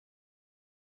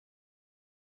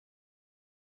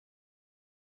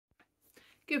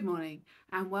Good morning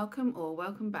and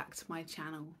welcome back to my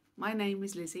channel. My name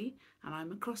is Lizzie and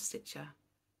I'm a cross stitcher.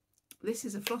 This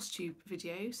is a Flosstube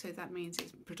video, so that means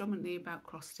it's predominantly about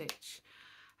cross stitch.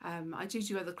 I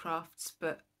do other crafts,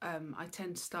 but I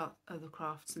tend to start other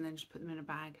crafts and then just put them in a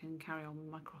bag and carry on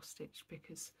with my cross stitch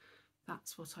because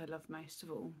that's what I love most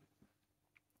of all.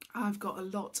 I've got a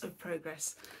lot of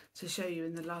progress to show you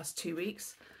in the last 2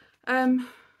 weeks.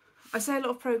 I say a lot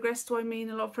of progress, do I mean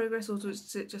a lot of progress, or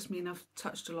does it just mean I've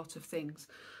touched a lot of things?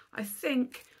 I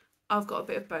think I've got a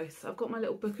bit of both. I've got my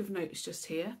little book of notes just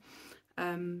here,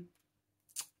 and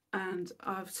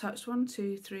I've touched 1,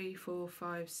 2, 3, 4,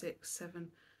 5, 6,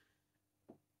 7,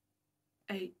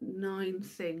 8, 9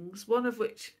 things, one of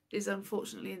which is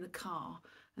unfortunately in the car,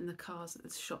 and the car's at the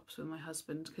shops with my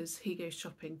husband because he goes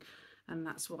shopping. And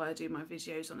that's why I do my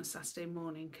videos on a Saturday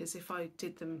morning, because if I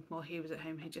did them while he was at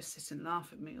home, he'd just sit and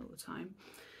laugh at me all the time.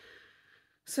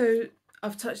 So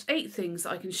I've touched 8 things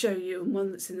that I can show you and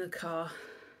one that's in the car.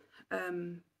 I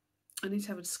need to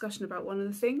have a discussion about one of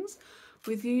the things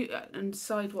with you and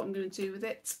decide what I'm going to do with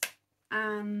it.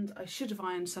 And I should have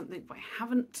ironed something, but I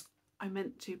haven't. I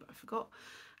meant to, but I forgot.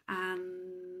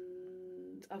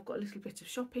 And I've got a little bit of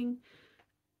shopping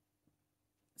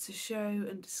to show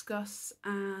and discuss,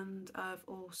 and I've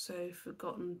also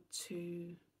forgotten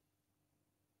to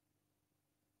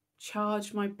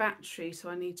charge my battery,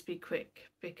 so I need to be quick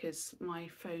because my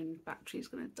phone battery is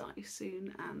going to die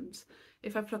soon, and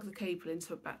if I plug the cable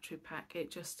into a battery pack it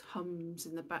just hums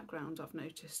in the background. I've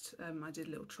noticed. I did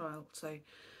a little trial, so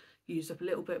used up a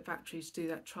little bit of battery to do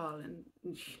that trial, and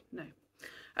no.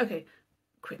 Okay,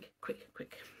 quick,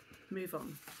 move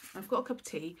on. I've got a cup of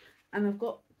tea and I've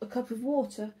got a cup of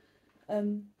water,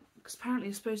 because apparently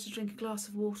you're supposed to drink a glass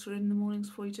of water in the mornings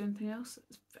before you do anything else.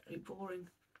 It's very boring.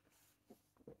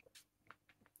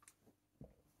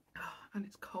 Oh, and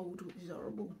it's cold, which is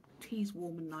horrible. Tea's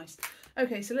warm and nice.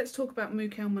 Okay, so let's talk about Moo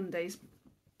Cow Mondays.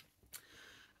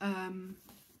 I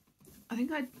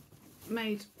think I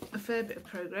made a fair bit of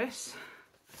progress.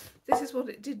 This is what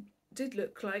it did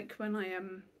look like when I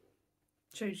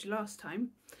showed you last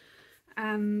time,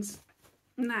 and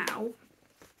now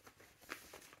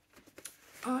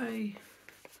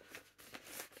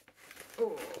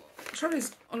trouble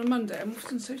is, on a Monday I'm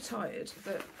often so tired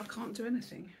that I can't do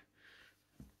anything.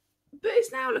 But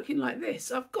it's now looking like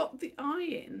this. I've got the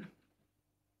eye in.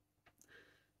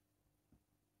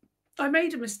 I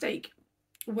made a mistake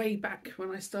way back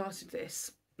when I started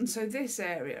this, and so this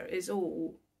area is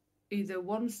all either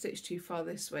 1 stitch too far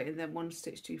this way and then 1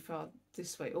 stitch too far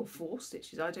this way, or 4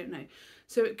 stitches, I don't know.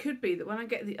 So it could be that when I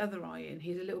get the other eye in,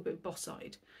 he's a little bit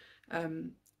boss-eyed,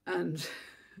 and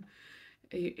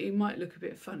he might look a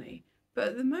bit funny. But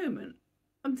at the moment,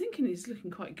 I'm thinking he's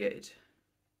looking quite good.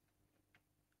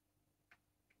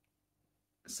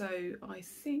 So I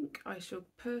think I shall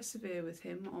persevere with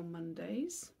him on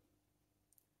Mondays.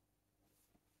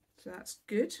 So that's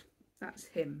good. That's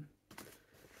him.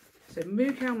 So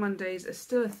Moo Cow Mondays are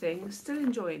still a thing, still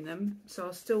enjoying them, so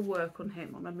I'll still work on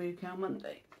him on a Moo Cow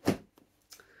Monday.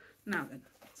 Now then,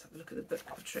 let's have a look at the book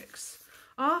of tricks.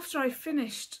 After I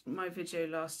finished my video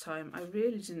last time, I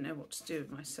really didn't know what to do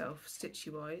with myself,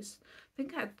 stitchy-wise. I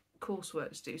think I had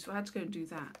coursework to do, so I had to go and do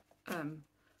that.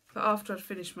 But after I'd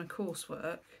finished my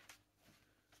coursework,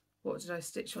 what did I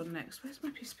stitch on next? Where's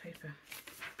my piece of paper?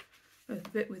 Oh, the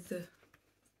bit with the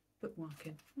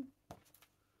bookmarking.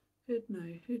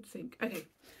 Who'd think? Okay,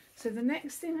 so the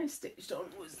next thing I stitched on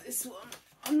was this one.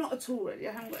 I'm not at all ready,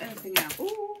 I haven't got anything out.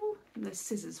 Ooh, and there's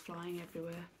scissors flying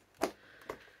everywhere.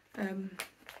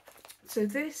 So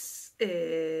this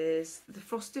is the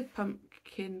Frosted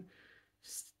Pumpkin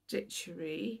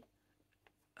Stitchery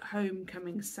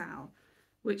Homecoming Sal,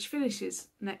 which finishes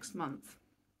next month.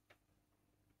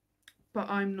 But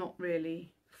I'm not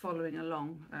really following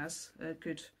along as a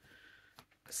good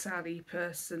Sally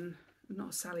person.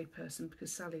 Not a Sally person,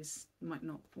 because Sally's might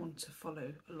not want to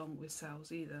follow along with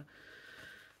Sal's either.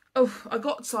 Oh, I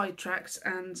got sidetracked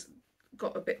and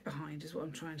got a bit behind is what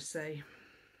I'm trying to say.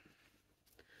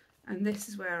 And this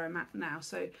is where I'm at now.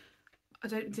 So I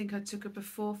don't think I took a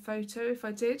before photo. If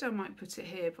I did, I might put it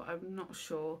here, but I'm not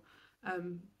sure.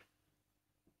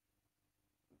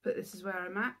 But this is where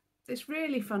I'm at. It's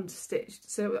really fun to stitch.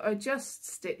 So I just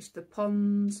stitched the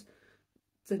ponds,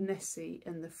 the Nessie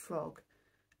and the frog.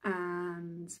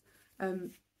 And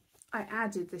I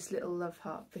added this little love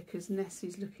heart because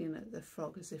Nessie's looking at the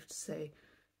frog as if to say,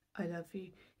 I love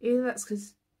you. Either that's because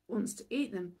it wants to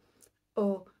eat them,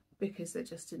 or because they're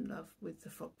just in love with the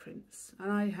frog prince.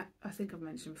 And I think I've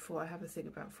mentioned before, I have a thing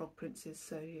about frog princes,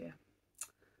 so yeah.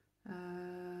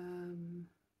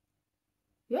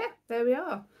 Yeah, there we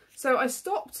are. So I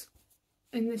stopped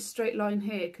in this straight line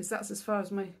here, because that's as far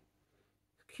as my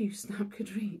Q-snap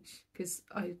could reach, because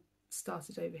I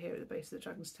started over here at the base of the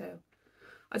dragon's tail.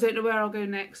 I don't know where I'll go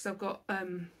next. I've got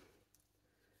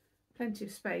plenty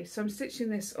of space, so I'm stitching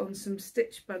this on some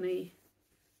Stitch Bunny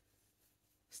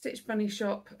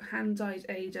Shop hand-dyed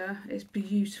Ada. It's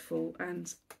beautiful,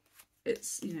 and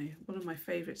it's, you know, one of my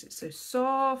favourites. It's so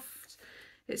soft.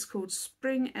 It's called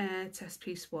Spring Air Test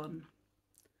Piece 1,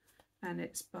 and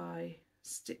it's by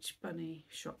Stitch Bunny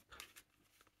Shop.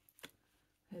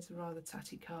 There's a rather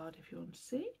tatty card if you want to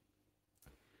see.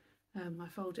 I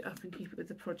fold it up and keep it with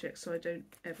the project so I don't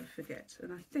ever forget,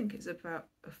 and I think it's about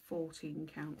a 14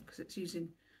 count because it's using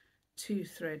 2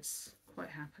 threads quite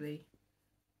happily.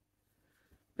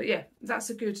 But yeah, that's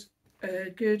a good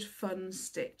fun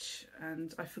stitch,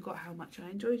 and I forgot how much I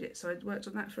enjoyed it, so I worked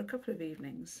on that for a couple of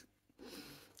evenings,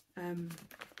 and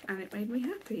it made me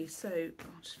happy. So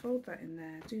I'll just fold that in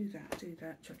there, do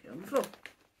that, chuck it on the floor.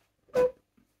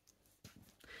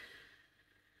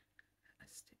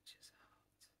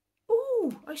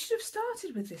 Oh, I should have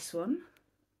started with this one,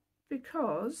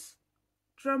 because,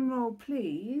 drum roll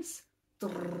please,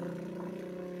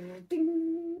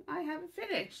 ding, I have a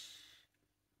finish.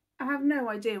 I have no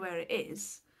idea where it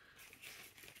is.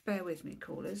 Bear with me,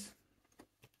 callers.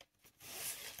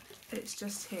 It's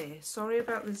just here. Sorry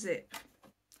about the zip.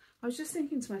 I was just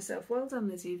thinking to myself, well done,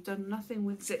 Lizzie, you've done nothing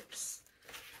with zips.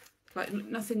 Like,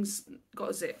 nothing's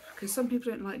got a zip, because some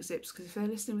people don't like zips, because if they're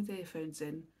listening with earphones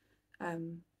in,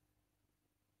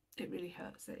 it really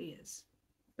hurts their ears.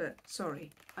 But sorry,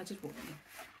 I did warn you.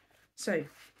 So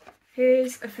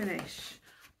here's a finish.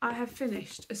 I have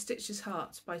finished A Stitcher's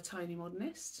Heart by Tiny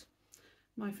Modernist.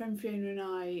 My friend Fiona and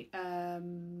I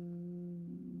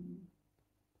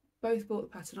both bought the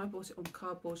pattern. I bought it on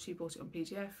cardboard, she bought it on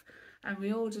PDF, and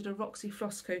we ordered a Roxy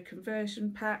Flossco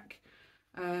conversion pack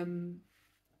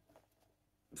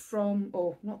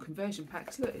or not conversion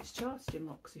packs, look, it's charted in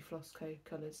Roxy Flossco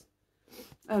colours.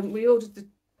 We ordered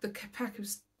the pack of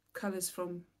colours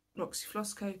from Roxy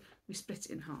Flossco. We split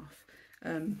it in half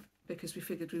because we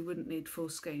figured we wouldn't need full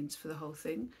skeins for the whole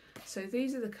thing. So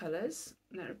these are the colours.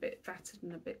 They're a bit battered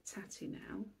and a bit tatty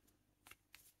now.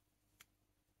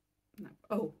 No.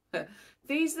 Oh,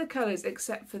 these are the colours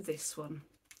except for this one.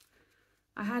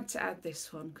 I had to add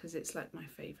this one because it's like my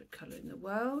favourite colour in the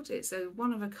world. It's a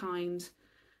one of a kind.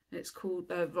 It's called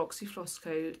Roxy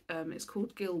Flossco. It's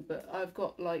called Gilbert. I've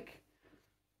got like,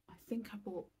 I think I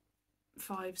bought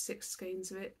 5-6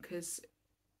 skeins of it because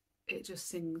it just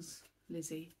sings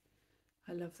Lizzie.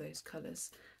 I love those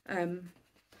colours.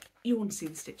 You want to see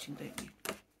the stitching, don't you?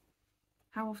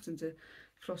 How often do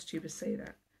floss tubers say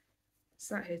that?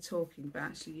 Sat here talking, but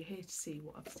actually you're here to see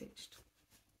what I've stitched.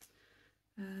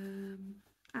 And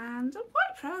I'm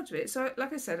quite proud of it. So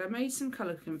like I said, I made some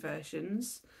colour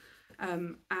conversions,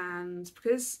 and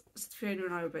because Fiona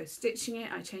and I were both stitching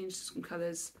it, I changed some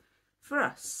colours for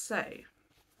us. So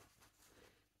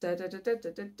da da da da da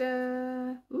da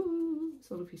da. Ooh,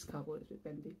 it's on a piece of cardboard, it's a bit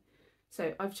bendy.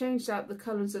 So I've changed out the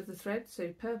colours of the thread,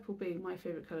 so purple being my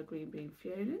favourite colour, green being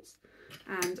Fiona's,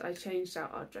 and I changed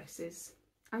out our dresses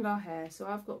and our hair. So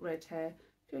I've got red hair,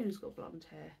 Fiona's got blonde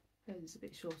hair, hers is a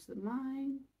bit shorter than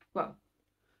mine. Well,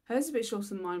 hers is a bit shorter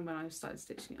than mine when I started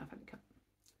stitching it. I've had it cut.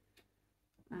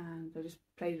 And I just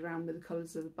played around with the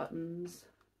colours of the buttons.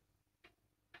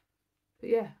 But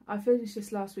yeah, I finished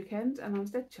this last weekend and I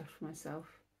was dead chuffed for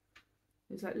myself.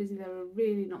 It was like, Lizzie, there are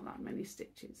really not that many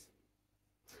stitches.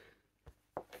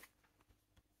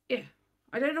 Yeah,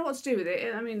 I don't know what to do with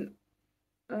it. I mean,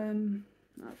 I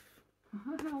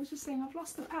was just saying I've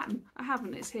lost the pattern. I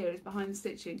haven't, it's here, it's behind the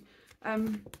stitching.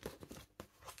 I'm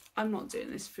not doing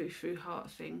this foo-foo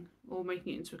heart thing or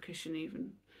making it into a cushion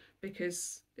even,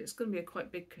 because it's going to be a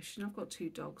quite big cushion. I've got 2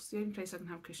 dogs. The only place I can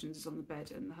have cushions is on the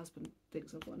bed, and the husband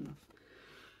thinks I've got enough.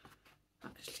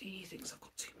 Actually, he thinks I've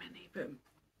got too many, but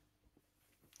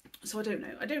so I don't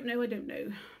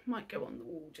know. Might go on the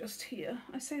wall just here.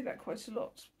 I say that quite a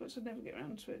lot, but I never get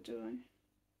around to it, do I?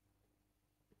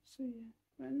 So yeah,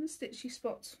 we're in the stitchy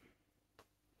spot.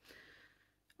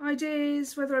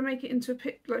 Ideas, whether I make it into a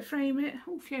pic, like frame it.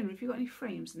 Oh, Fiona, have you got any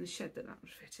frames in the shed that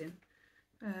would fit in?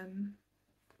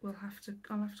 I'll have to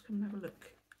come and have a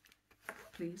look,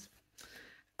 please.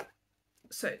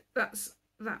 So that's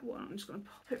that one. I'm just going to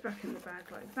pop it back in the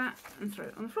bag like that and throw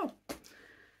it on the floor.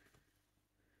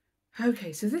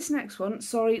 Okay, so this next one,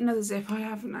 sorry, another zip. I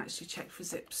haven't actually checked for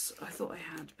zips. I thought I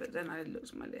had, but then I looked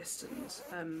at my list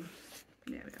and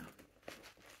there we are.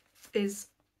 Is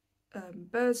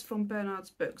Birds from Bernard's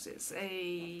Books. It's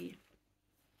a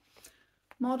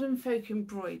modern folk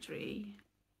embroidery,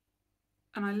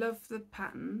 and I love the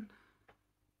pattern.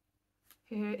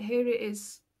 Here it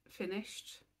is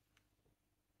finished.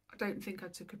 I don't think I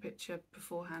took a picture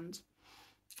beforehand.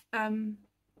 I'm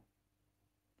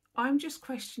just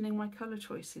questioning my colour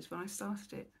choices when I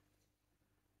started it,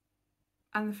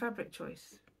 and the fabric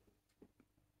choice,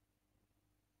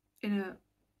 in a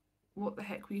what the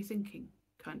heck were you thinking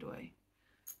kind of way.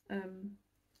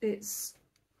 It's,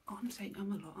 oh, I'm saying a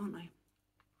lot, aren't I?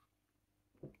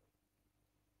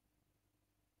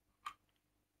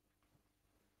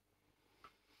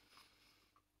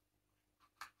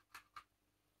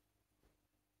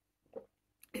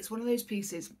 It's one of those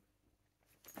pieces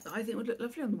that I think would look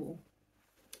lovely on the wall,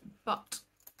 but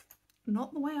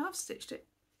not the way I've stitched it.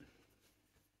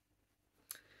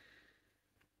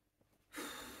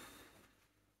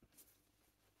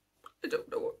 I don't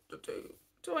know what to do.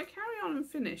 Do I carry on and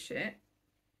finish it?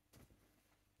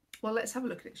 Well, let's have a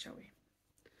look at it, shall we?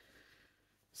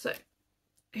 So,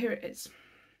 here it is.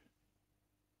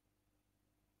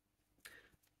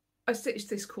 I stitched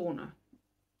this corner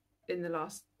in the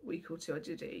last week or two. I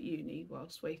did it at uni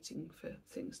whilst waiting for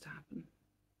things to happen,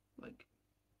 like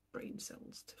brain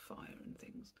cells to fire and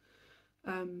things.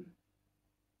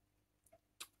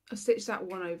 I stitched that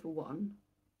 1/1.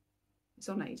 It's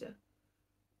on Ada.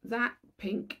 That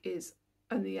pink is,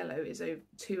 and the yellow is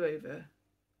 2/1.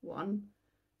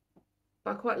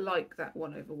 But I quite like that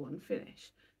 1/1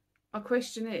 finish. My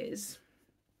question is,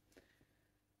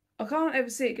 I can't ever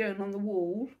see it going on the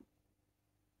wall.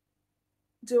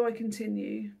 Do I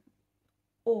continue,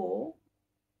 or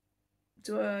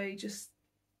do I just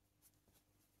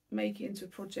make it into a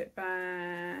project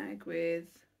bag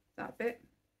with that bit?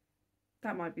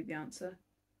 That might be the answer.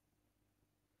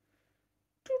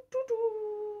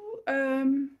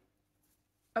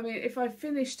 I mean, if I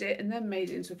finished it and then made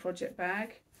it into a project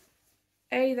bag,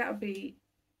 A, that would be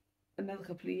another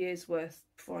couple of years worth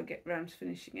before I get round to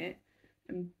finishing it,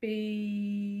 and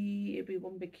B, it'd be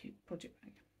one big project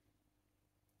bag.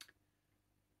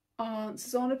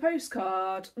 Answers on a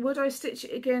postcard. Would I stitch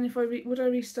it again if would I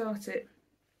restart it?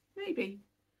 Maybe,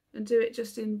 and do it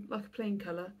just in like a plain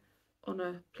colour on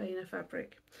a plainer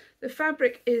fabric. The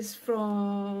fabric is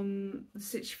from the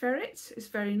Stitch Ferret. It's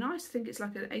very nice. I think it's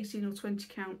like an 18 or 20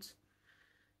 count.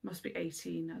 Must be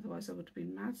 18, otherwise I would have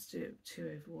been mad to do it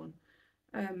 2/1.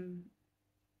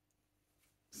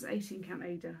 It's an 18 count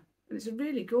Ada, and it's a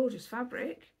really gorgeous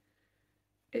fabric.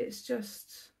 It's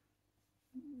just,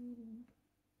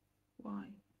 why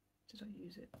did I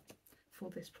use it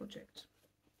for this project?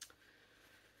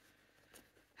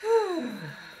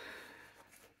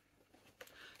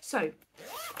 So,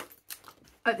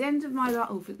 at the end of my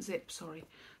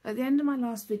at the end of my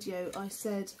last video, I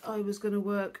said I was going to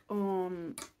work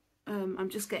on. I'm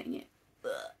just getting it.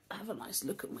 Have a nice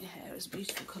look at my hair. It's a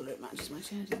beautiful colour. It matches my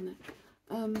chair, doesn't it?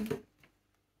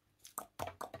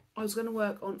 I was going to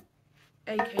work on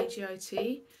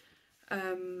AKGIT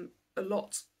a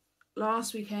lot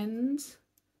last weekend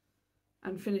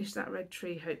and finish that red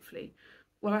tree, hopefully.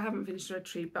 Well, I haven't finished the red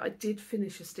tree, but I did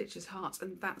finish a Stitcher's Heart,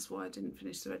 and that's why I didn't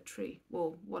finish the red tree.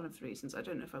 Well, one of the reasons. I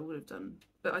don't know if I would have done,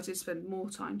 but I did spend more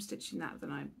time stitching that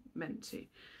than I meant to,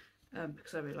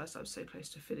 because I realised I was so close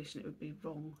to finishing it would be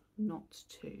wrong not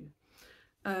to.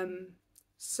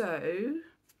 So,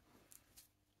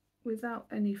 without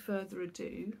any further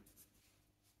ado,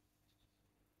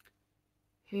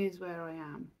 here's where I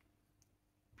am.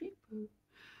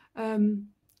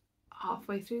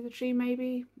 Halfway through the tree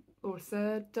maybe, or a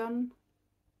third done.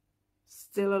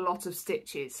 Still a lot of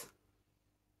stitches.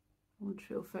 I wonder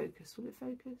if it'll focus. Will it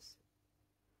focus?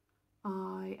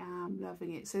 I am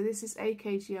loving it. So this is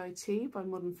AKGIT by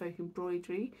Modern Folk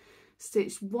Embroidery,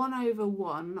 stitched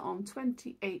 1/1 on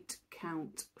 28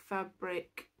 count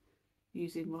fabric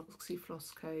using Roxy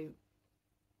Flosstube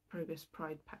Progress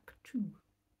Pride Pack 2.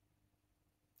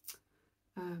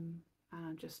 And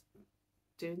I'm just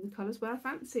doing the colours where I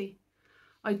fancy.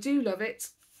 I do love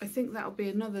it. I think that'll be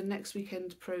another next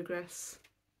weekend progress.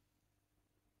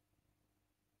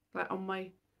 Like on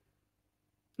my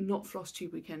not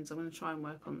Flosstube weekends, I'm going to try and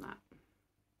work on that,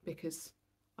 because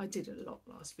I did a lot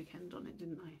last weekend on it,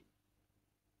 didn't I?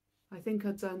 I think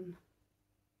I've done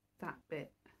that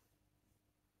bit,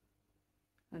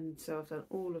 and so I've done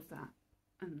all of that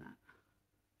and that,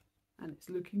 and it's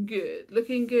looking good,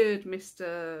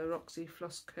 Mr. Roxy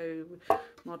Flosstube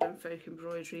Modern Folk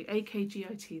Embroidery,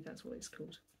 AKGIT, that's what it's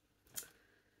called.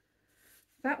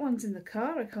 That one's in the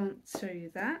car, I can't show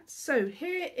you that. So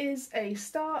here is a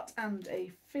start and a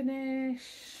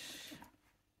finish,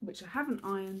 which I haven't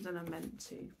ironed and I meant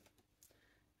to.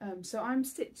 So I'm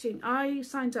stitching, I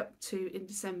signed up to in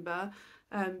December,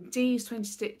 D's 20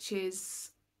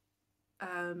 Stitches,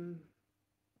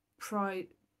 Pride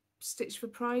Stitch for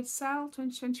Pride sale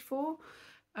 2024,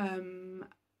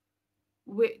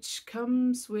 which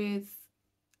comes with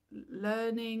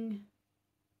learning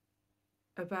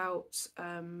about,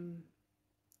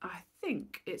 I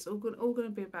think it's all going to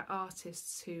be about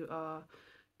artists who are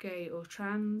gay or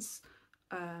trans,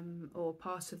 or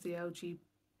part of the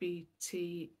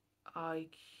LGBTIQ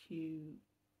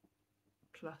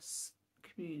plus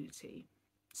community.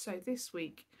 So this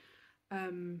week,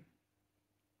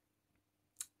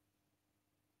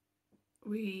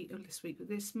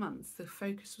 this month, the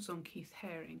focus was on Keith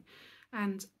Haring,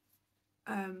 and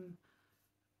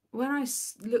when I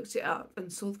looked it up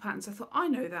and saw the patterns, I thought, I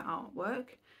know that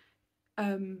artwork.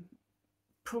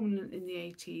 Prominent in the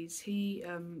 80s, he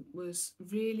was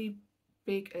really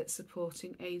big at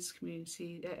supporting AIDS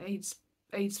community,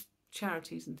 AIDS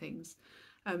charities and things.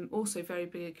 Also very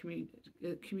big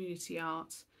at community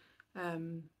art.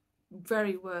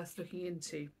 Very worth looking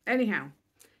into. Anyhow,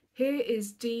 here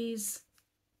is Dee's,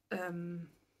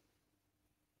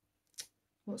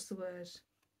 what's the word?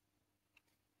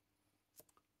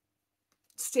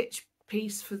 Stitch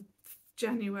piece for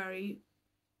January,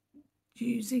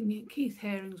 using Keith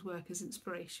Haring's work as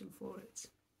inspiration for it.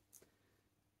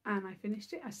 And I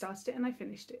finished it. I started it and I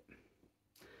finished it.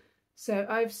 So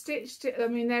I've stitched it. I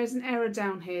mean, there's an error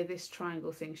down here. This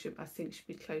triangle thing I think should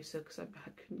be closer, because I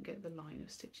couldn't get the line of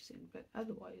stitches in. But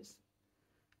otherwise,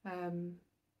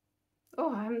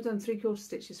 oh, I haven't done 3/4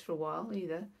 stitches for a while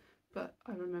either, but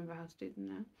I remember how to do them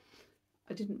now.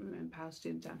 I didn't remember how to do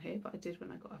them down here, but I did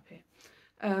when I got up here.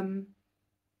 I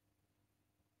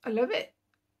love it.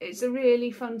 It's a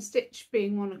really fun stitch,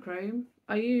 being monochrome.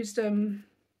 I used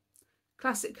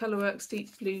Classic Colourworks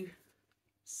Deep Blue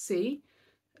Sea,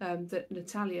 that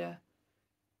Natalia,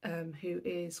 who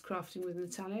is Crafting with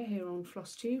Natalia here on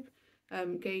Flosstube,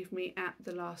 gave me at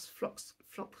the last Floss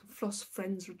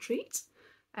Friends retreat.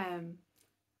 And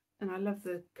I love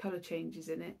the colour changes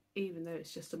in it, even though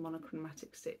it's just a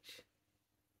monochromatic stitch.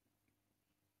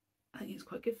 I think it's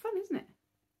quite good fun, isn't it?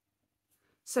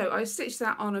 So I stitched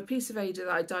that on a piece of Ada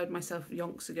that I dyed myself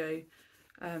yonks ago.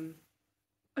 I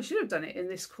should have done it in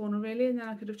this corner really, and then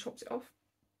I could have chopped it off.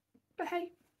 But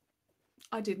hey,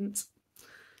 I didn't.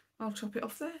 I'll chop it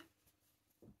off there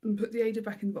and put the Ada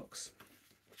back in the box.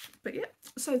 But yeah,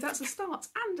 so that's a start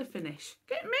and a finish.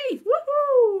 Get me!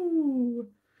 Woohoo!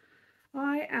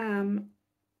 I am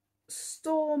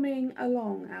storming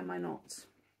along, am I not?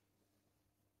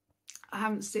 I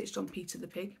haven't stitched on Peter the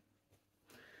Pig.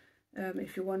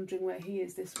 If you're wondering where he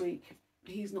is this week,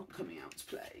 he's not coming out to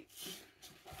play.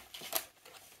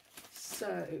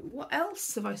 So what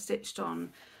else have I stitched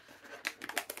on?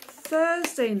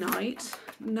 Thursday night,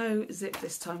 no zip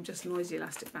this time, just noisy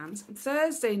elastic bands.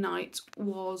 Thursday night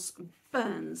was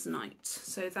Burns night.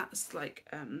 So that's like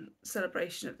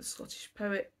celebration of the Scottish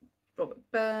poet Robert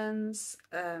Burns,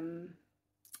 and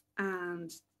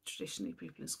traditionally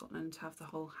people in Scotland have the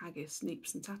whole haggis,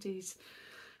 neeps and tatties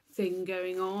thing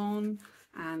going on,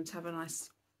 and have a nice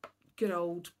good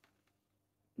old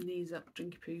knees up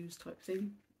drinky poos type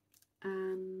thing.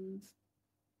 And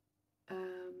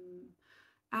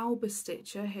Alba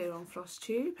Stitcher here on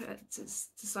Flosstube has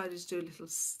decided to do a little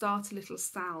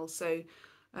style. So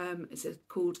it's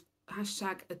called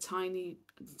 #tiny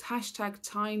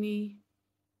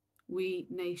wee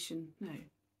nation, no,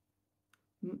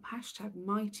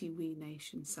 #mighty wee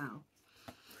nation Sal.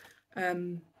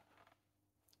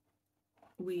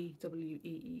 Wee,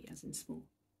 W-E-E, as in small.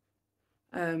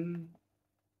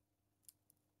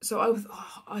 So I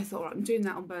thought, right, I'm doing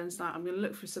that on Burns night. I'm going to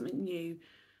look for something new,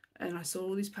 and I saw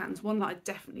all these patterns. One that I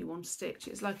definitely want to stitch.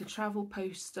 It's like a travel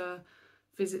poster,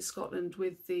 Visit Scotland,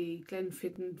 with the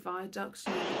Glenfidden Viaduct.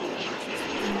 You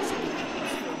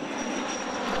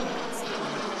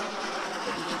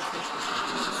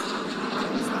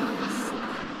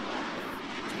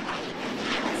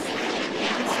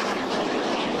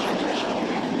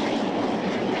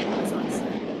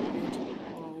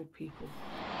people,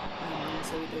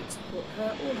 so we don't support her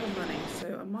or her money,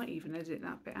 so I might even edit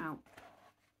that bit out.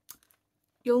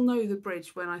 You'll know the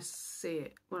bridge when I see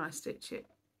it, when I stitch it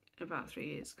in about 3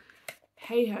 years.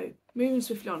 Hey ho, moving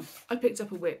swiftly on. I picked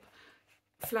up a whip,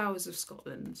 Flowers of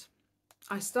Scotland.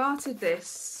 I started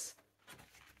this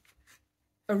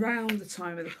around the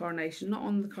time of the coronation, not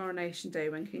on the coronation day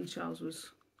when King Charles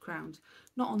was crowned,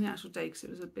 not on the actual day because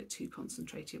it was a bit too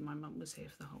concentrated. My mum was here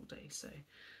for the whole day, so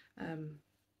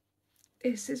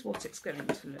this is what it's going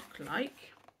to look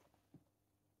like.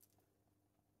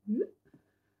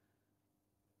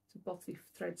 It's a Bothy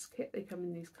Threads kit. They come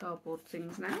in these cardboard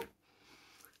things now.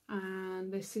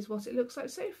 And this is what it looks like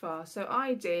so far. So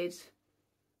I did,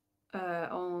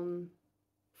 on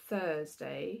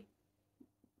Thursday,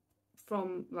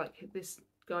 from like this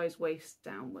guy's waist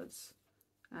downwards,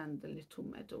 and the little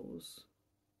medals,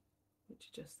 which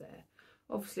are just there.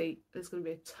 Obviously there's going to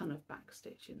be a ton of back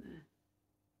stitch in there,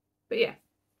 but yeah,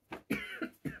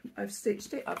 I've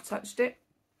stitched it, I've touched it.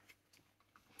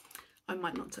 I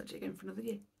might not touch it again for another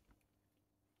year.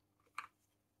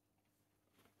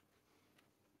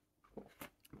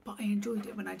 But I enjoyed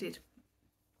it when I did.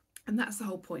 And that's the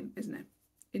whole point, isn't it?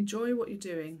 Enjoy what you're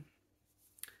doing.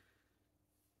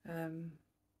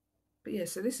 But yeah,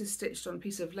 so this is stitched on a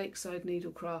piece of Lakeside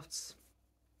Needlecrafts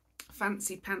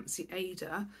Fancy Pantsy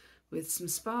Ada with some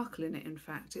sparkle in it, in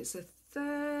fact. It's a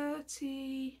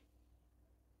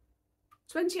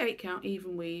 28 count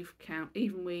even weave,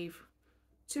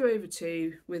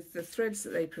 2/2 with the threads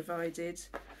that they provided.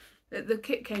 The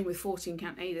kit came with 14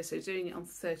 count Ada, so doing it on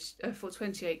for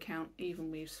 28 count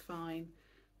even weave's fine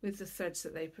with the threads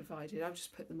that they provided. I've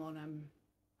just put them on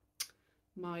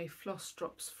my floss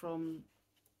drops from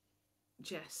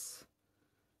Jess,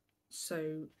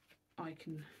 so I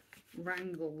can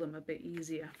wrangle them a bit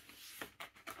easier.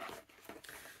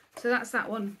 So that's that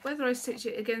one. Whether I stitch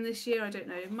it again this year, I don't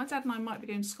know. My dad and I might be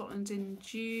going to Scotland in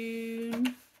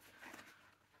June.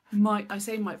 I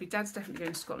say might be, Dad's definitely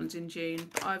going to Scotland in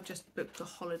June. I've just booked a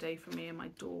holiday for me and my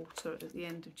daughter at the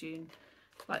end of June,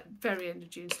 like very end of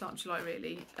June, start of July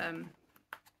really.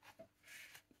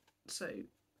 So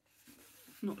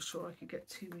not sure I could get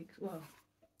 2 weeks. Well,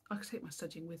 I could take my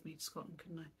studying with me to Scotland,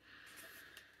 couldn't I?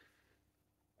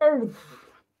 Oh,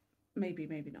 maybe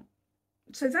not.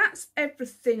 So that's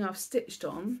everything I've stitched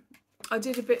on. I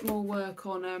did a bit more work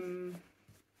on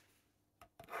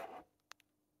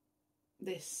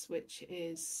this, which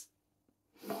is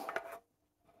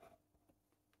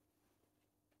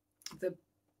the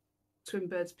Twin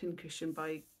Birds Pincushion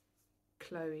by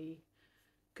Chloe,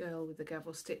 Girl with the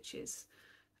Gavel Stitches.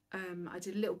 I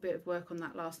did a little bit of work on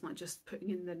that last night, just putting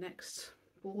in the next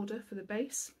border for the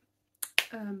base.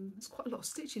 There's quite a lot of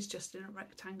stitches just in a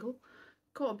rectangle.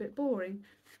 Got a bit boring,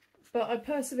 but I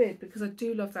persevered because I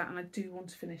do love that and I do want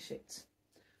to finish it.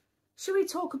 Shall we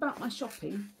talk about my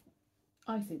shopping?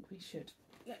 I think we should.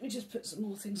 Let me just put some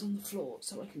more things on the floor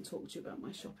so I can talk to you about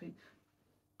my shopping.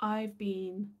 I've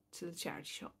been to the charity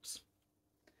shops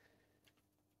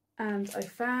and I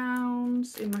found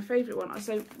in my favourite one,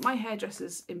 so my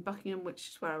hairdresser's in Buckingham, which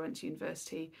is where I went to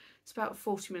university. It's about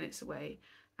 40 minutes away,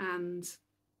 and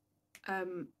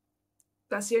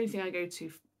that's the only thing I go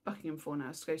to Buckingham for now,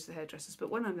 is to go to the hairdressers.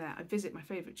 But when I'm there, I visit my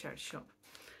favourite charity shop,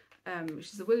 which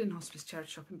is the William Hospice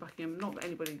charity shop in Buckingham. Not that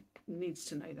anybody needs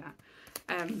to know that.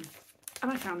 And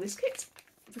I found this kit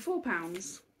for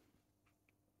 £4.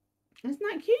 Isn't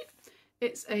that cute?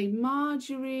 It's a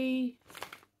Marjorie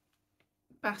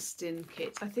Bastin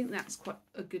kit. I think that's quite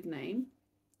a good name.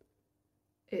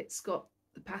 It's got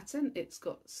the pattern, it's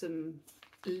got some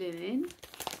linen,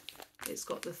 it's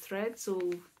got the threads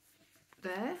all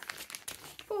there.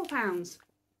 £4,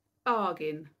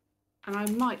 bargain. And I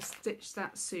might stitch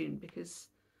that soon because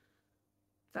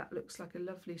that looks like a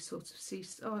lovely sort of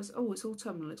it's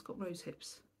autumnal. It's got rose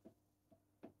hips.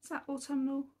 Is that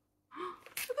autumnal?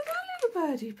 Look at that little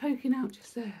birdie poking out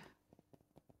just there.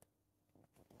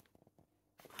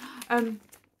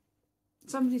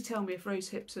 Somebody tell me if rose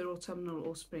hips are autumnal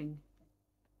or spring.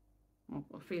 Well,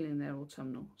 I'm feeling they're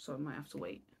autumnal, so I might have to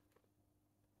wait.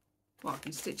 Well, I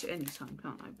can stitch it any time,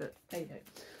 can't I? But there you go.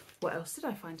 What else did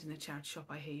I find in the charity shop,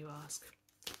 I hear you ask?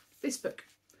 This book.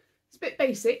 It's a bit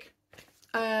basic.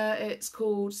 It's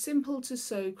called Simple to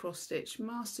Sew Cross Stitch.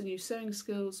 Master new sewing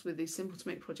skills with these simple to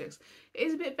make projects. It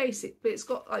is a bit basic, but it's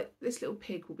got like this little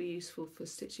pig will be useful for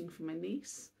stitching for my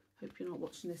niece. Hope you're not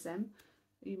watching this, Em.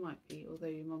 You might be, although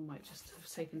your mum might just have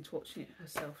taken to watching it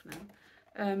herself now.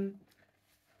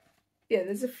 Yeah,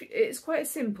 there's a few, it's quite a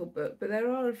simple book, but there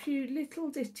are a few little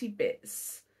ditty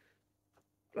bits,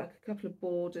 like a couple of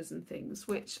borders and things,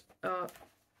 which are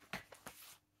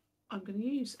I'm going to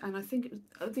use. And I think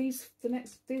this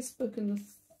book and the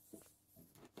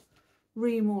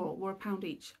Ream were £1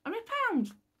 each. I mean,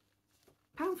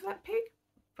 £1 for that pig,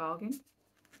 bargain.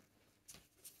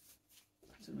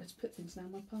 I don't know where to put things now.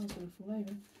 My pal's going to fall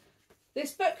over.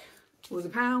 This book was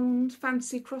 £1.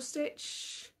 Fantasy cross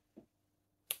stitch.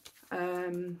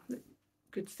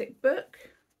 Good thick book.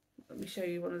 Let me show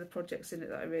you one of the projects in it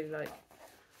that I really like.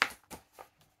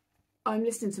 I'm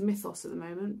listening to Mythos at the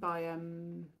moment by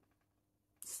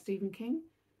Stephen King,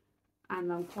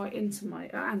 and I'm quite into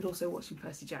and also watching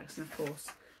Percy Jackson, of course,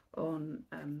 on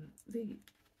the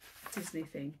Disney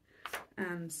thing.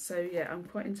 And so yeah, I'm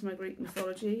quite into my Greek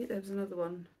mythology. There's another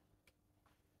one.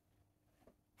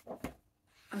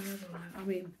 I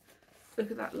mean, Look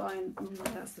at that line. Oh no,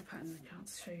 that's the pattern. I can't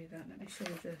show you that. Let me show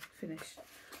you the finish.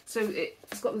 So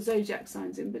it's got the zodiac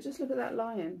signs in, but just look at that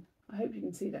lion. I hope you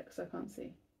can see that because I can't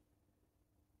see.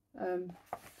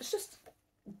 It's just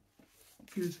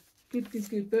good. Good.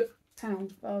 But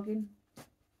 £1 bargain.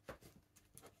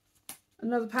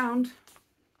 Another £1.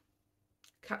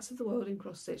 Cats of the World in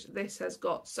cross stitch. This has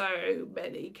got so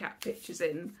many cat pictures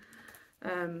in.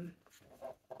 And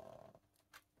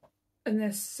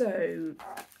they're so,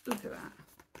 look at that.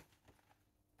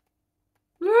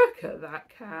 Look at that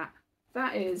cat.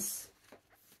 That is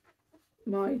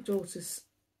my daughter's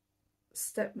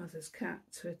stepmother's cat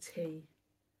to a T.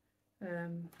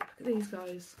 Look at these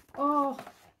guys. Oh,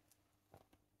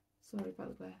 sorry about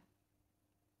the glare.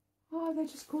 Oh, they're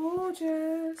just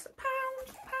gorgeous. £1.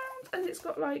 And it's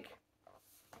got like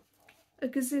a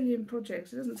gazillion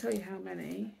projects. It doesn't tell you how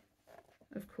many,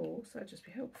 of course. That'd just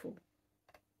be helpful.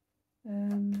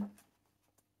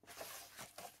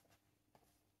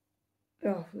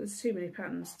 Oh, there's too many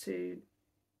patterns to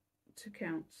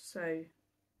count. So,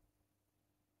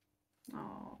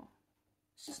 oh,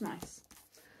 it's just nice.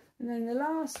 And then the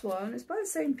last one is by the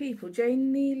same people,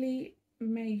 Jane Neely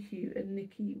Mayhew and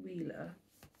Nikki Wheeler.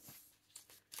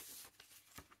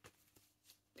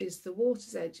 Is the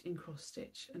Water's Edge in cross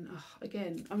stitch. And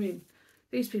again, I mean,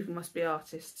 these people must be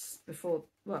artists before,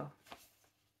 well,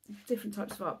 different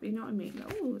types of art, but you know what I mean.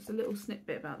 Oh, it's a little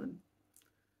snippet about them.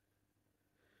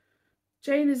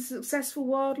 Jane is a successful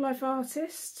wildlife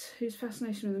artist whose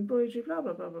fascination with embroidery, blah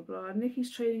blah blah blah blah. And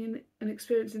Nikki's training and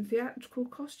experience in theatrical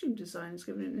costume design has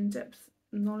given an in-depth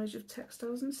knowledge of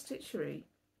textiles and stitchery.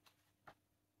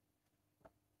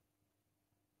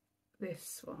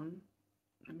 This one,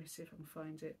 let me see if I can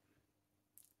find it.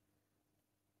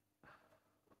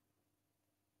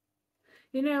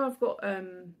 You know, I've got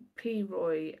P.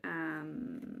 Roy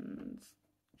and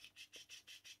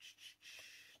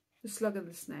the Slug and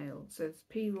the Snail. So it's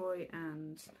P. Roy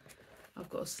and I've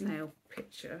got a snail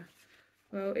picture.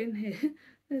 Well, in here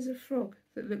there's a frog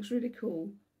that looks really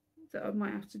cool that I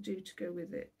might have to do to go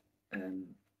with it.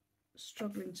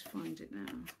 Struggling to find it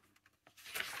now.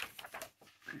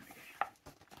 There we go.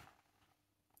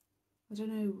 I don't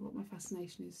know what my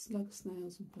fascination is. Slug,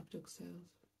 snails and puppy dog tails.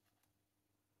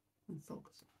 And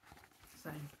thogs.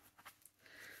 So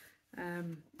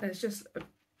there's just a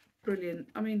brilliant,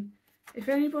 I mean, if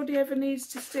anybody ever needs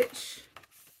to stitch,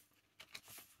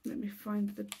 let me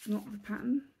find not the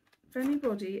pattern. If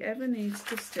anybody ever needs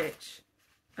to stitch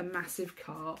a massive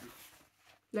carp,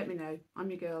 let me know. I'm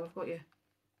your girl, I've got you.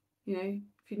 You know,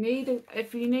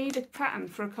 if you need a pattern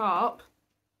for a carp,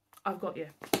 I've got you.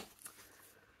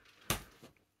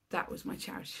 That was my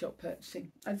charity shop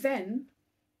purchasing. I then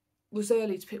was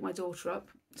early to pick my daughter up,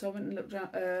 so I went and looked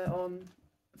around on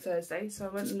Thursday. So I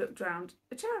went and looked around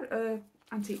a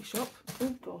antique shop.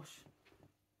 Oh gosh,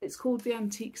 it's called the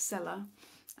Antique Cellar,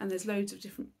 and there's loads of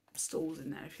different stalls in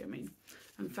there, if you know what I mean.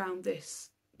 And found this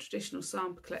traditional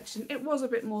sample collection. It was a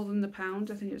bit more than the £1.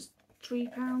 I think it was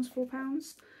 £3,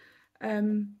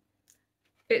 £4.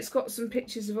 It's got some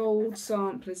pictures of old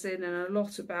samplers in, and a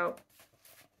lot about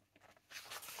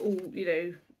all, you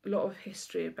know, a lot of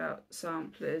history about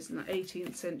samplers and the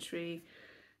 18th century.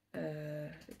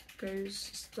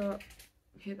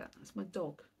 Hear that? That's my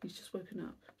dog. He's just woken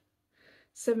up.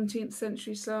 17th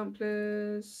century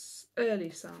samplers,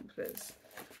 early samplers.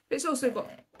 But it's also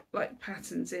got like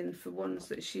patterns in for ones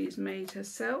that she's made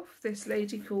herself. This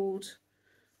lady called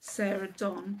Sarah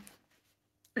Don,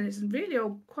 and it's a really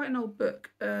old, quite an old book.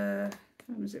 When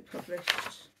was it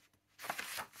published?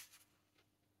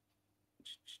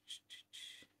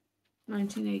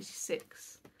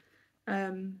 1986.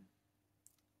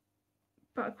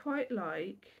 But I quite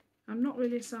like, I'm not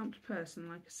really a sampler person,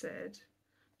 like I said,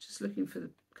 just looking for the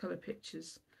colour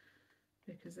pictures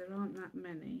because there aren't that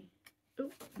many. Oh,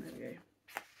 there we go.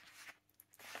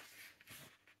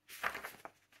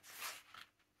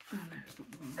 Oh no, it's not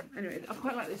the one. Anyway, I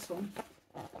quite like this one.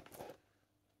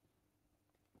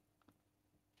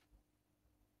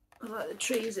 I like the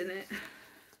trees in it.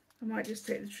 I might just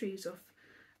take the trees off.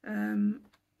 And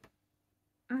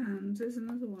there's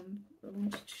another one I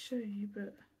wanted to show you,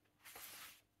 but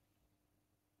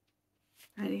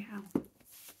anyhow,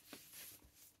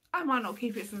 I might not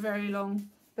keep it for very long,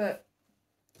 but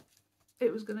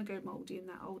it was going to go mouldy in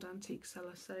that old antique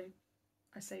cellar, so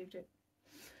I saved it.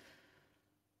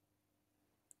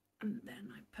 And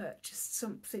then I purchased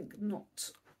something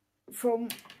not from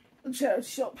the charity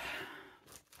shop.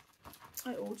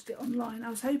 I ordered it online. I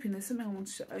was hoping there's something I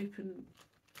wanted to open.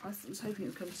 I was hoping it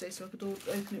would come today so I could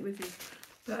open it with you.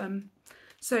 But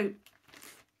so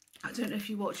I don't know if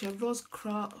you watch her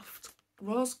Roscraft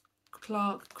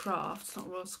Clark Crafts,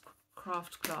 not Ros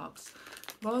Craft Clarks.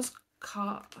 More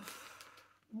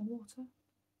water?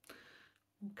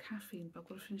 More caffeine, but I've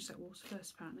got to finish that water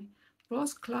first apparently.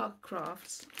 Ros Clark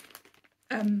Crafts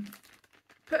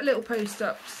put a little post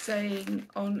up saying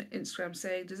on Instagram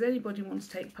saying, does anybody want to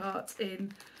take part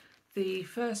in the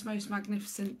first most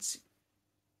magnificent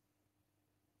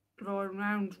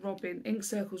round robin, Ink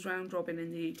Circles round robin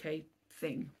in the UK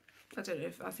thing. I don't know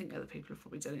if, I think other people have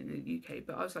probably done it in the UK,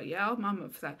 but I was like, yeah, I'm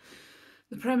up for that.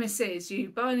 The premise is you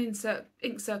buy an Ink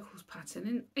Circles pattern.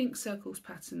 In Ink Circles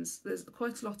patterns, there's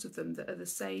quite a lot of them that are the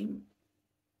same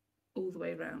all the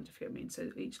way around, if you know what I mean.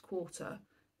 So each quarter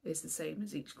is the same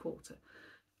as each quarter,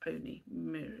 only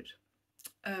mirrored.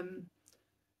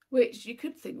 Which you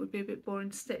could think would be a bit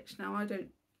boring to stitch. Now, I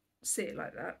don't see it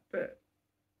like that, but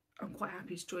I'm quite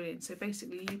happy to join in. So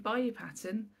basically you buy your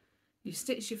pattern, you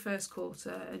stitch your first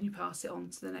quarter and you pass it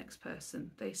on to the next person.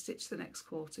 They stitch the next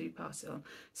quarter, you pass it on.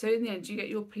 So in the end you get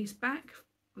your piece back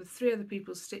with 3 other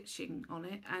people stitching on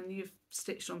it, and you've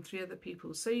stitched on 3 other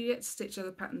people. So you get to stitch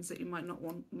other patterns that you might not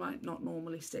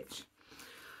normally stitch.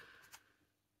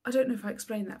 I don't know if I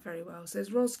explained that very well. So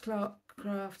there's Ros Clark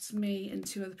Crafts, me and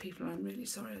 2 other people. I'm really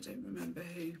sorry I don't remember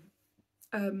who.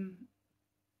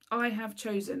 I have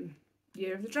chosen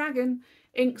Year of the Dragon,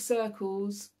 Ink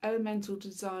Circles, Elemental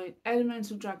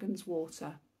Dragons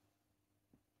Water.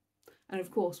 And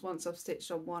of course, once I've stitched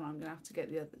on one, I'm going to have to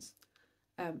get the others.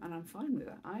 And I'm fine with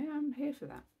that. I am here for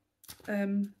that.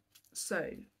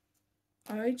 So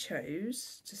I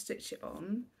chose to stitch it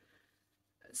on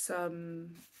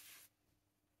some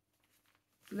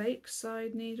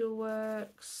Lakeside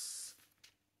Needleworks.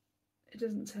 It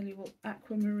doesn't tell you what.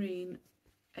 Aquamarine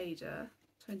Ada,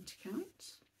 20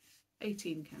 count.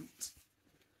 18 count.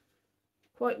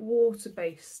 Quite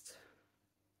water-based.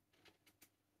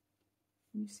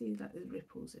 You see like the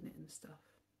ripples in it and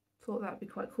stuff. Thought that'd be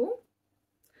quite cool.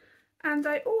 And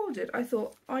I ordered, I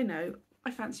thought, I know,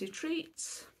 I fancy a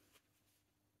treat.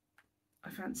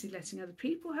 I fancy letting other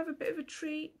people have a bit of a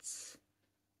treat.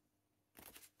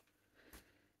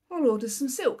 I'll order some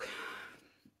silk.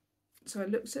 So I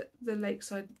looked at the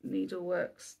Lakeside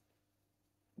Needleworks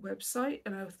website,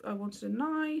 and I wanted a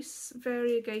nice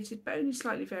variegated, but only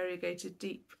slightly variegated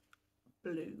deep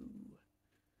blue.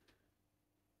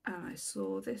 And I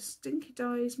saw this Dinky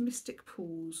Dyes Mystic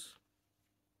Pools.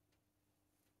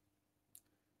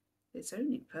 It's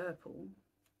only purple,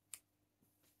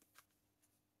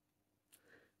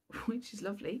 which is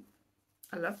lovely.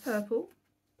 I love purple,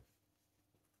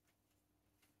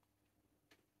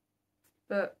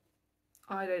 but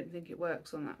I don't think it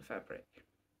works on that fabric.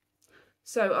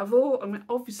 So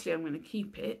obviously I'm going to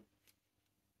keep it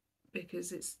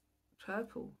because it's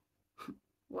purple.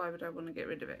 Why would I want to get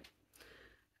rid of it?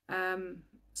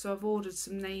 So I've ordered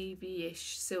some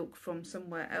navy-ish silk from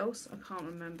somewhere else. I can't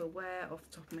remember where off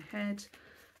the top of my head.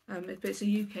 But it's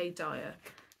a UK dyer.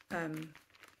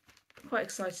 Quite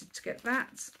excited to get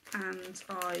that, and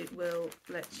I will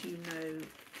let you know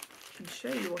and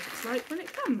show you what it's like when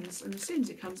it comes. And as soon as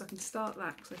it comes, I can start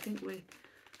that, because I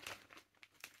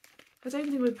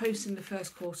don't think we're posting the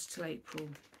first quarter till April.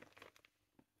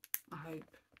 I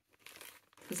hope.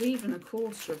 Because even a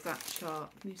quarter of that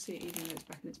chart, can you see it even though it's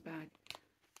back in its bag,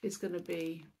 is going to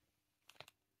be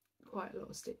quite a lot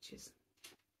of stitches.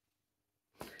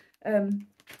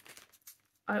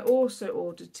 I also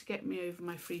ordered, to get me over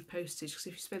my free postage, because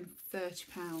if you spend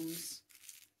 £30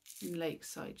 in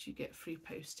Lakeside you get free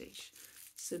postage,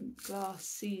 some glass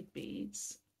seed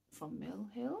beads from Mill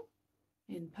Hill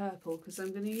in purple, because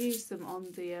I'm going to use them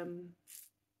on the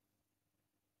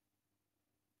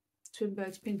Twin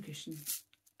Birds pincushion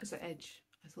as an edge.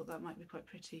 I thought that might be quite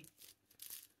pretty.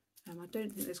 I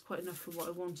don't think there's quite enough for what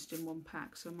I wanted in one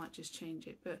pack, so I might just change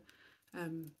it, but I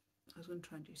was going to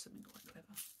try and do something quite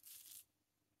clever.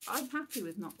 I'm happy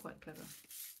with not quite clever.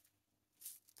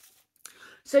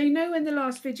 So you know when the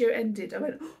last video ended, I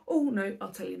went, oh no,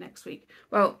 I'll tell you next week.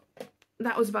 Well,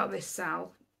 that was about this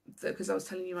Sal, because I was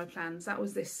telling you my plans. That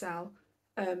was this Sal.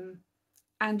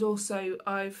 And also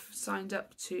I've signed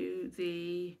up to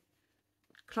the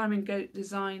Climbing Goat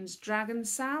Designs Dragon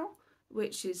Sal,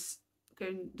 which is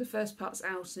going, the first part's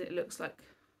out and it looks like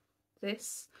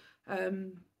this.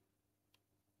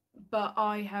 But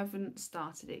I haven't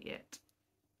started it yet.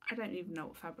 I don't even know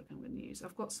what fabric I'm going to use.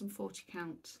 I've got some 40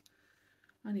 count.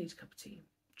 I need a cup of tea.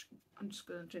 I'm just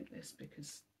going to drink this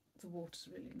because the water's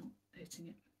really not hitting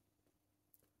it.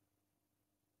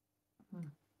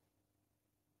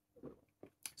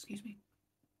 Excuse me.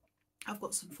 I've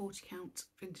got some 40 count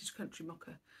vintage country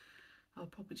mocha. I'll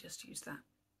probably just use that.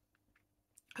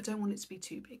 I don't want it to be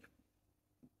too big.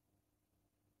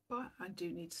 but I do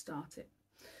need to start it.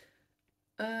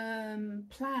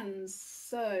 Plans.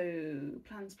 So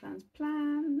plans.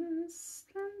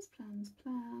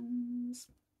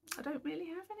 I don't really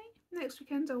have any. Next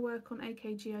weekend I'll work on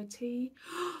AKGIT.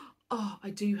 Oh, I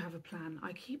do have a plan.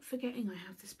 I keep forgetting I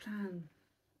have this plan.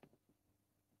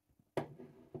 It's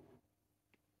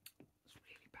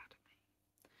really bad of me.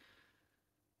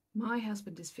 My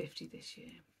husband is 50 this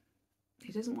year.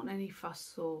 He doesn't want any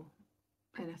fuss or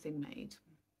anything made.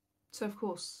 So of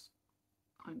course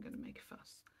I'm going to make a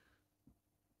fuss.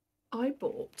 I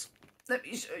bought, let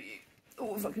me show you,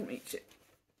 oh if I can reach it.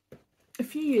 A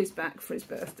few years back for his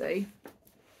birthday,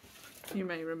 you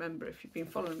may remember if you've been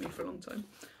following me for a long time,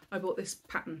 I bought this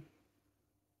pattern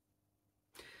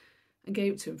and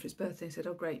gave it to him for his birthday. He said,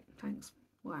 oh great, thanks.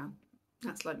 Wow,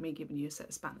 that's like me giving you a set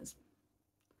of spanners.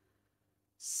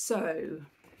 So,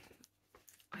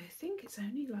 I think it's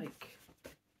only like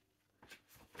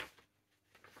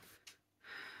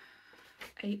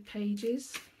 8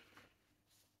 pages.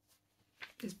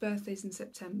 His birthday's in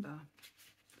September.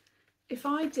 If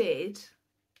I did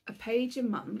a page a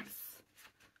month,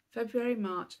 February,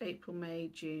 March, April, May,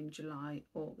 June, July,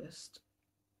 August,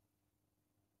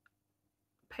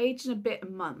 page and a bit a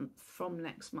month from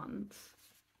next month,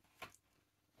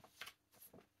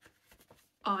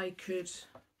 I could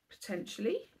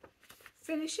potentially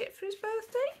finish it for his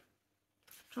birthday.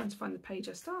 I'm trying to find the page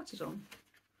I started on,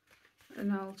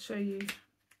 and I'll show you.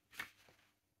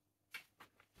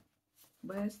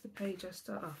 Where's the page I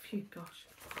started? Oh, phew, gosh.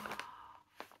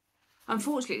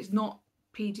 Unfortunately, it's not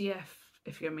PDF,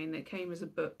 if you know what I mean. It came as a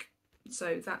book,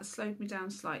 so that slowed me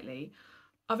down slightly.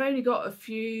 I've only got a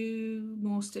few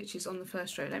more stitches on the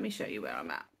first row. Let me show you where I'm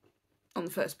at on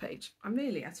the first page. I'm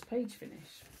nearly at a page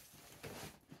finish.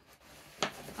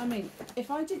 I mean, if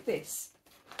I did this,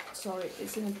 sorry,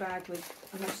 it's in a bag with,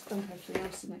 I must dump everything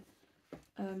else in it.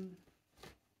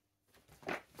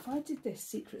 If I did this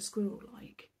secret squirrel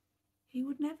like, he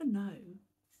would never know.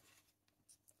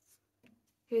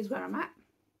 Here's where I'm at.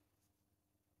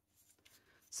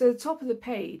 So the top of the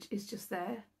page is just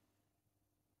there.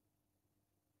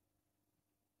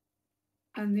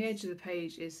 And the edge of the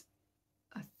page is,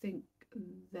 I think,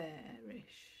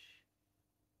 there-ish.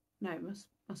 No, it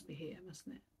must be here,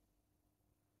 mustn't it?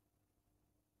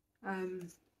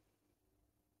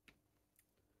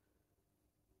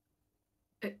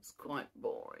 It's quite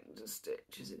boring to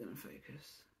stitch. Is it going to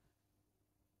focus?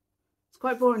 It's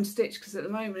quite boring to stitch because at the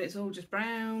moment it's all just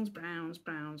browns. But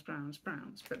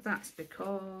that's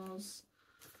because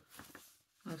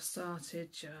I've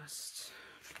started just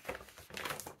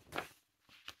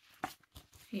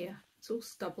here. It's all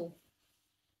stubble.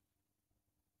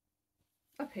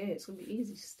 Up here it's going to be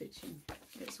easy stitching.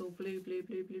 It's all blue.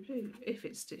 If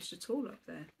it's stitched at all up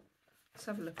there. Let's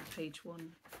have a look at page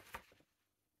 1.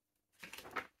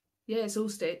 Yeah, it's all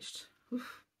stitched.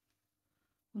 Oof.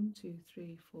 1, 2,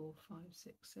 3, 4, 5,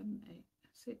 6, 7, 8,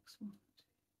 6, 1, 2.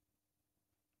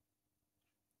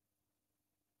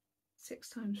 6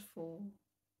 times 4,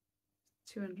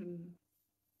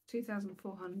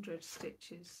 2,400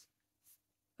 stitches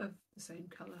of the same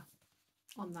colour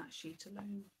on that sheet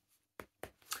alone.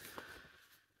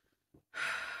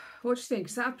 What do you think?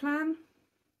 Is that a plan?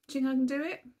 Do you think I can do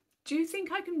it? Do you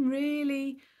think I can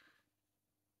really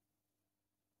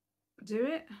do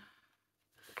it?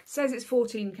 It says it's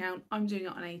 14 count. I'm doing it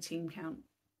on 18 count.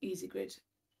 Easy grid.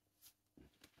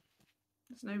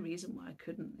 There's no reason why I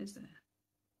couldn't, is there?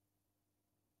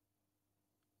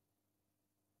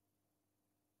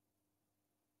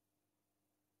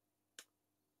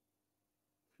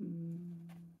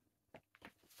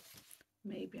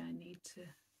 Maybe I need to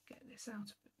get this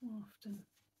out a bit more often.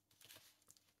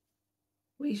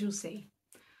 We shall see.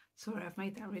 Sorry, I've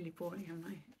made that really boring, haven't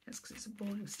I? That's because it's a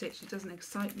boring stitch. It doesn't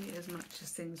excite me as much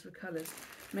as things with colours.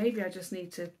 Maybe I just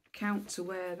need to count to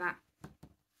where that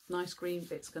nice green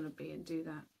bit's going to be and do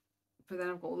that. But then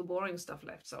I've got all the boring stuff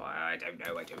left, so I don't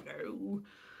know.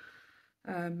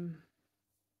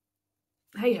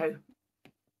 Hey ho.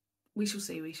 We shall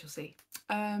see.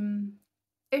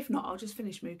 If not, I'll just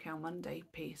finish Moo Cow Monday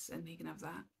piece and he can have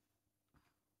that.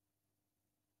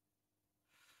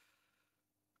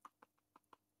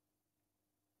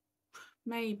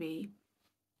 Maybe.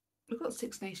 We've got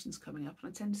Six Nations coming up and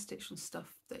I tend to stitch on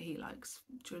stuff that he likes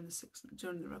during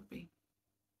the rugby.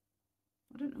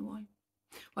 I don't know why.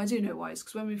 Well, I do know why. It's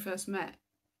because when we first met,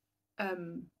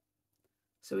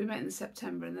 so we met in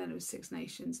September and then it was Six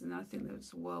Nations and I think there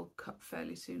was a World Cup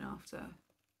fairly soon after.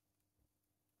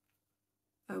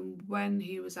 And when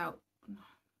he was out,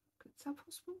 is that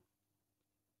possible?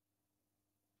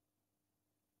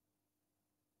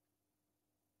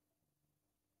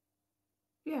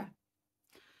 yeah,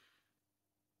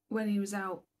 when he was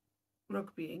out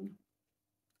rugbying,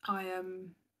 I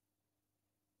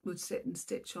would sit and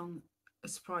stitch on a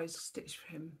surprise stitch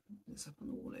for him that's up on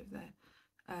the wall over there.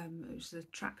 It was a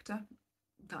tractor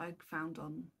that I found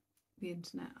on the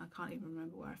internet. I can't even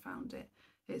remember where I found it.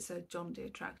 It's a John Deere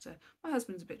tractor. My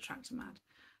husband's a bit tractor mad.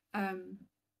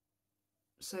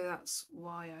 So that's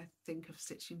why I think of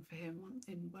stitching for him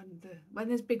when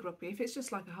there's big rugby. If it's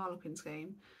just like a Harlequins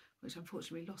game, which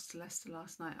unfortunately we lost to Leicester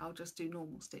last night, I'll just do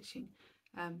normal stitching.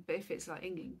 But if it's like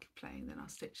England playing, then I'll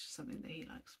stitch something that he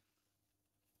likes.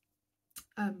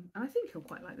 And I think he'll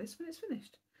quite like this when it's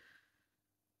finished.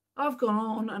 I've gone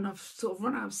on and I've sort of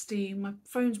run out of steam. My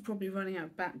phone's probably running out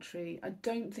of battery. I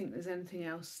don't think there's anything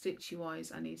else stitchy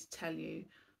wise I need to tell you.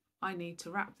 I need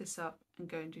to wrap this up and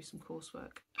go and do some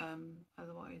coursework.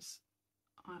 Otherwise,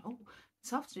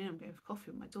 this afternoon I'm going for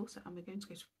coffee with my daughter and we're going to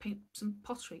go to paint some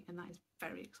pottery, and that is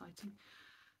very exciting.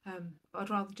 But I'd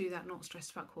rather do that, not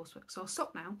stress about coursework. So I'll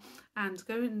stop now and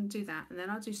go and do that, and then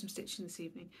I'll do some stitching this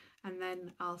evening, and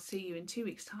then I'll see you in 2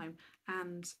 weeks' time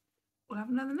and we'll have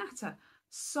another natter.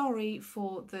 Sorry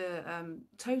for the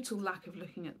total lack of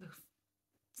looking at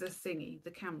the thingy, the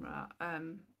camera.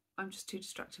 I'm just too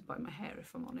distracted by my hair,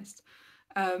 if I'm honest.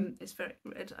 It's very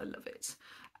red, I love it.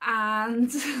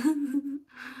 And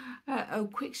a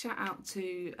quick shout out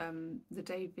to the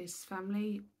Davis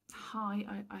family.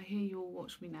 Hi, I hear you all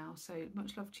watch me now, so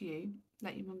much love to you.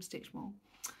 Let your mum stitch more.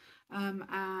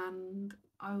 And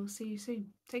I will see you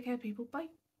soon. Take care, people. Bye.